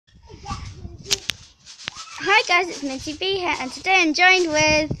Hi guys, it's Minty B here, and today I'm joined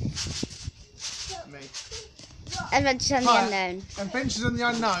with Me. Adventures on the Unknown. Adventures on the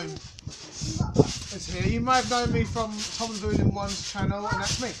Unknown is here. You might have known me from Tom and Boone in One's channel, and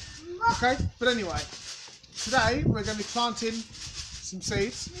that's me. Okay? But anyway, today we're going to be planting some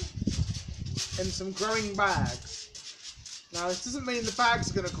seeds in some growing bags. Now, this doesn't mean the bags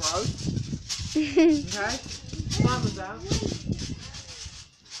are going to grow. Okay? Simon down.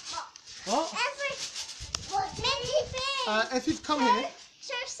 What? If you'd come here.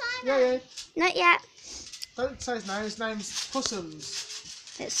 Yeah. Not yet. Don't say his name. His name's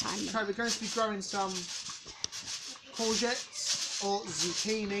Possums. It's Simon. Okay, we're going to be growing some courgettes or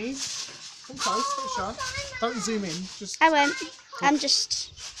zucchinis. Come close, don't shy. Don't zoom in. Just. I won't. I'm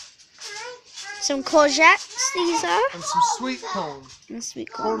just some courgettes. These are And some sweet corn. and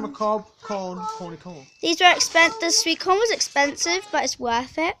sweet Corn corn. macabre, corny corn. These were expensive. The sweet corn was expensive, but it's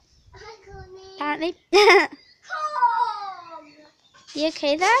worth it. Apparently. You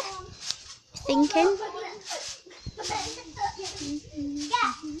okay there? Thinking?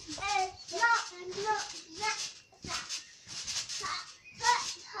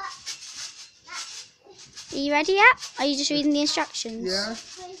 Are you ready yet? Are you just reading the instructions? Yeah.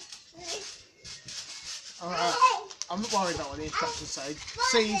 Alright. I'm not worried about what the instructions say.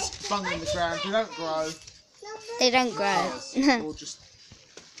 Seeds bung in the ground. They don't grow. They don't grow. Or just.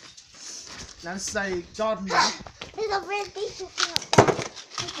 Now this is a garden map. There's a red beetle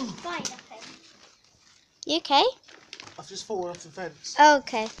fine, You okay? I've just fallen off the fence. Oh,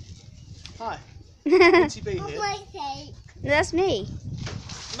 okay. Hi. Minty B here. milkshake. That's me.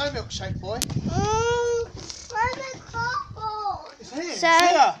 No milkshake, boy. Where's the cardboard? It's here. So- It's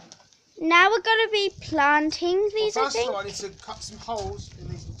here. Now we're going to be planting these, Well, I first of think. all, I need to cut some holes in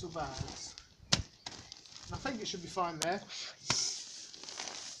these little bags. I think it should be fine there.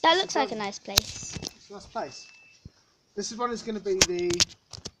 That looks like a nice place. It's a nice place. This is one is going to be the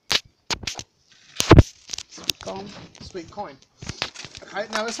Go on. sweet coin. Okay,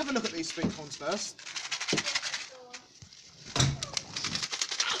 now let's have a look at these sweet corns first.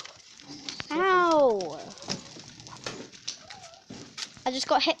 Ow! I just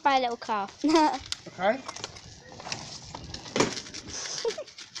got hit by a little car. Okay.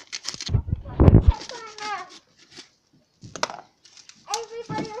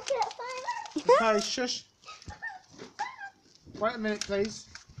 Everybody look at Simon. Okay, shush. Wait a minute, please.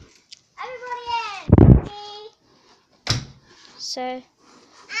 Everybody in. So,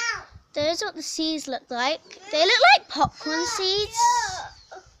 Ow. those are what the seeds look like. They look like popcorn seeds.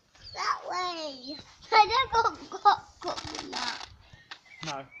 Look. That way. I never got that.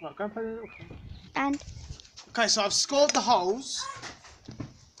 No. Right, go and play the little coin. And Okay, so I've scored the holes.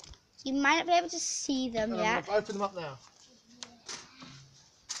 you might not be able to see them And yet. I've opened them up now.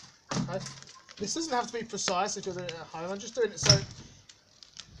 Okay. This doesn't have to be precise if you're doing it at home. I'm just doing it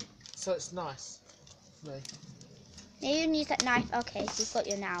so it's nice for me. Maybe you can use that knife. Okay, so you've got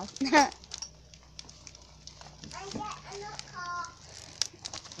your now.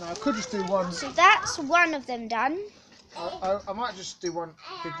 Now I could just do one. So that's one of them done. I might just do one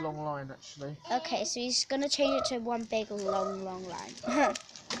big long line actually. Okay, so he's going to change it to one big long line.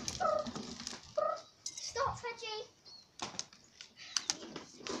 Stop, Reggie.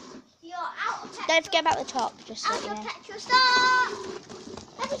 You're out of petrol. Don't forget about the top, just so Out you of know. petrol. Stop.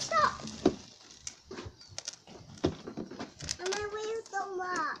 Reggie, stop. And my wheels don't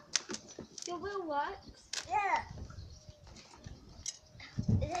work. Your wheel works? Yeah.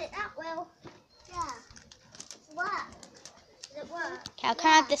 Is it that wheel? Yeah. Work. Does it work? Okay, I'll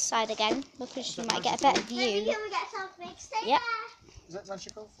come out this side again because you might get a better Maybe view. can we get something? Stay Yep. there. Is that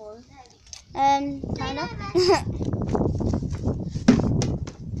magical for you? Kind of.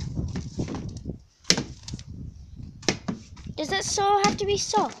 Does that saw have to be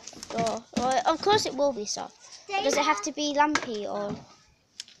soft? Or of course it will be soft. But does it have to be lumpy or...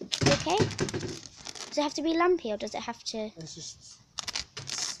 Okay? Does it have to be lumpy or does it have to... It's just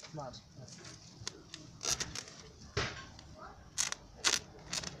mud.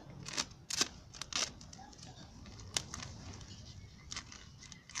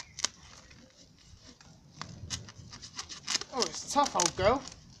 Oh, it's tough, old girl.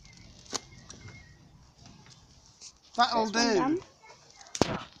 That'll That's one done. do.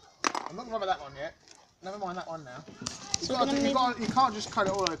 I'm not going to rub that one yet. Never mind that one now. So we're gonna You can't just cut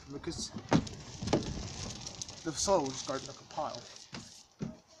it all open because the soil will just go like a pile.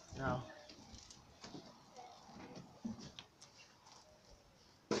 Now.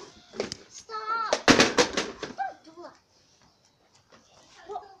 Stop.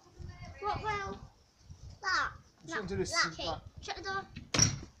 What wheel? That. I'm just going to do this. Shut the door.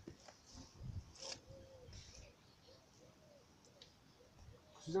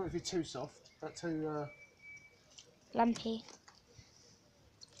 You don't want it to be too soft, but too... lumpy.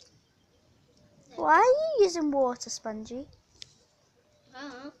 Why are you using water, Spongy?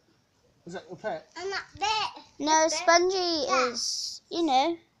 Is that your pet? I'm not there. No, Spongy is, you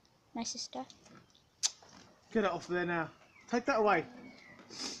know, my sister. Get it off there now. Take that away.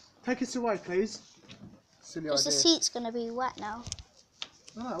 Take it away, please. Silly Because the idea. seat's going to be wet now.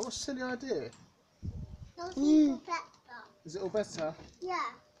 No, what a silly idea. Those people better. Is it all better? Yeah.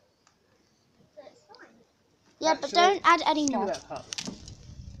 So it's fine. Yeah, but Actually, don't add any Give me more. that cup.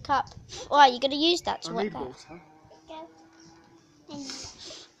 Cup. Why, you're going to use that to I wet need that? water.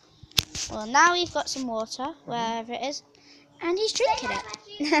 Well, now we've got some water, wherever it is. And he's drinking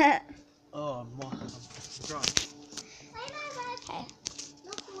it. Oh, my. I'm dry. Okay.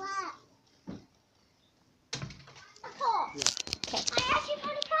 Look what. A pot. Yeah. Okay. I actually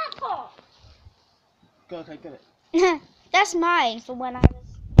found a plant pot. Go, okay, get it. That's mine from when I was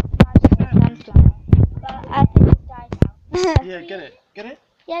planting a sunflower. But I think it's died now. Yeah, get it. Get it?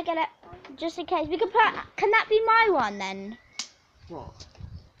 Yeah, get it. Just in case. We can put. Can that be my one then? What?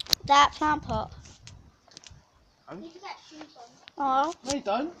 That plant pot. You can get shoes on. Oh. No, you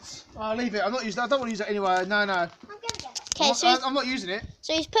don't. Oh, leave it. I'm not using it. I don't want to use it anyway. No, no. I'm gonna get it. Okay, I'm not using it.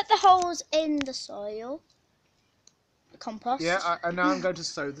 so he's put the holes in the soil. The compost. Yeah, and now I'm going to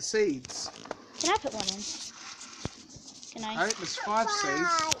sow the seeds. Can I put one in? Can I? Okay, there's 5 seeds.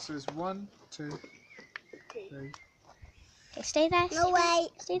 So there's 1, 2, 3. Okay, stay there. No way.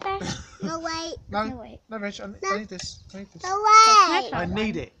 Stay there. No way. No, No, wait. no, Rich. I need this. I need this. No Okay, way. can I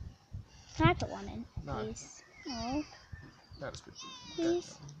need it. Can I put one in, No. please? Oh, That's good.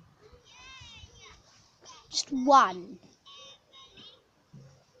 please. Just one.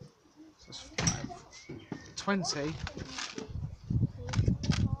 So that's 5. 20.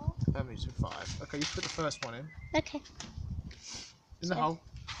 That means 5. Okay, you put the first one in. Okay. In the hole.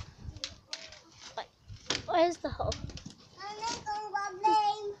 Where's the hole?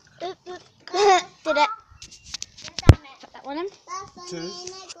 Oop, oop. Did it? Put that one in. 2,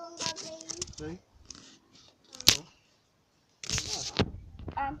 3.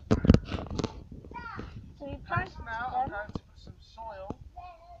 So we planted Now I'm going to put some soil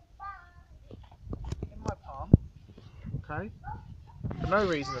in my palm. Okay. For no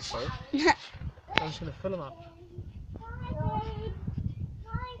reason at all. I'm just going to fill them up.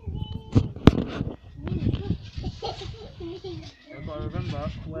 I've got to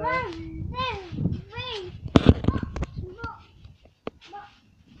remember where.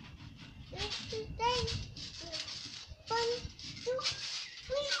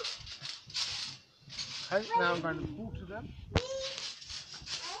 Okay, now I'm going to water them.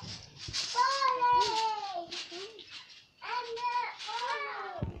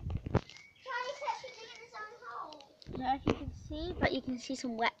 I don't know if you can see, but you can see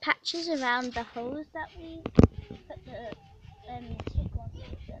some wet patches around the holes that we put the sweetcorn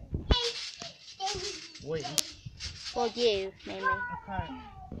seeds in. We. Well, you, mainly. Okay.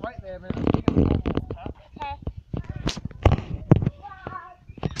 Right there, man. Let's get more water. Okay.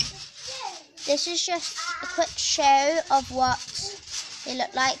 This is just a quick show of what they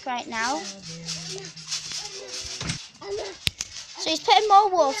look like right now. So he's putting more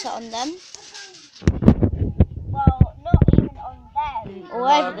water on them. Well, not even on them, all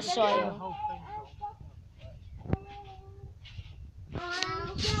over the soil.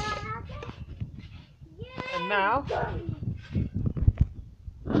 And now, play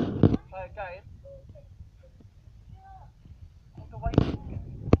again.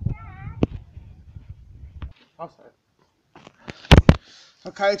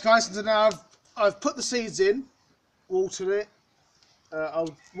 Okay, guys, so now I've put the seeds in, watered it.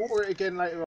 I'll water it again later on.